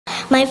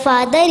My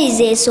father is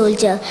a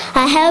soldier.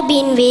 I have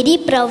been very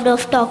proud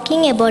of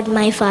talking about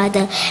my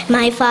father.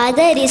 My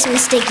father is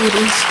Mr.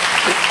 Girish.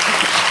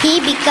 He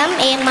became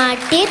a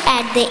martyr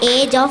at the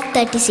age of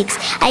 36.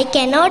 I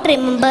cannot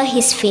remember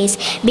his face.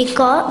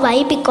 Because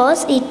I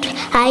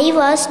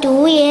was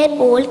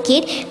 2-year-old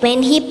kid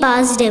when he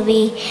passed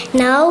away.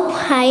 Now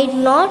I do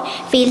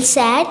not feel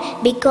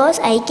sad because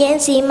I can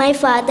see my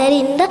father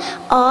in the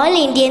all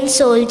Indian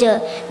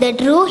soldier, the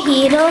true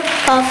hero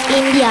of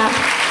India.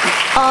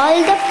 All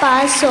the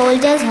past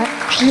soldiers are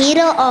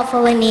hero of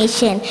our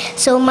nation.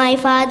 So my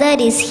father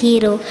is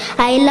hero.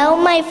 I love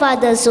my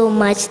father so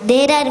much.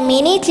 There are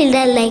many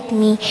children like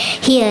me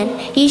here.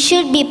 You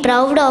should be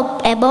proud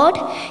about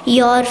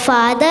your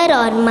father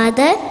or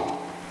mother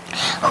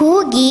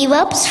who give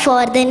up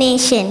for the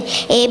nation.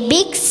 A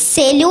big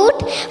salute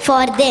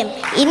for them.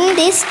 In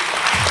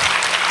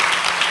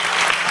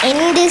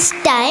this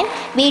time,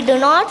 we do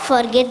not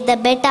forget the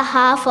better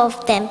half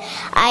of them.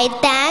 I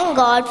thank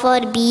God for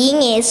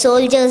being a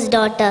soldier's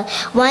daughter.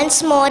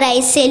 Once more,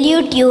 I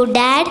salute you,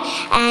 Dad,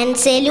 and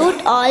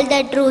salute all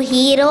the true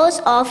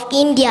heroes of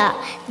India.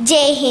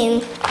 Jai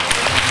Hind.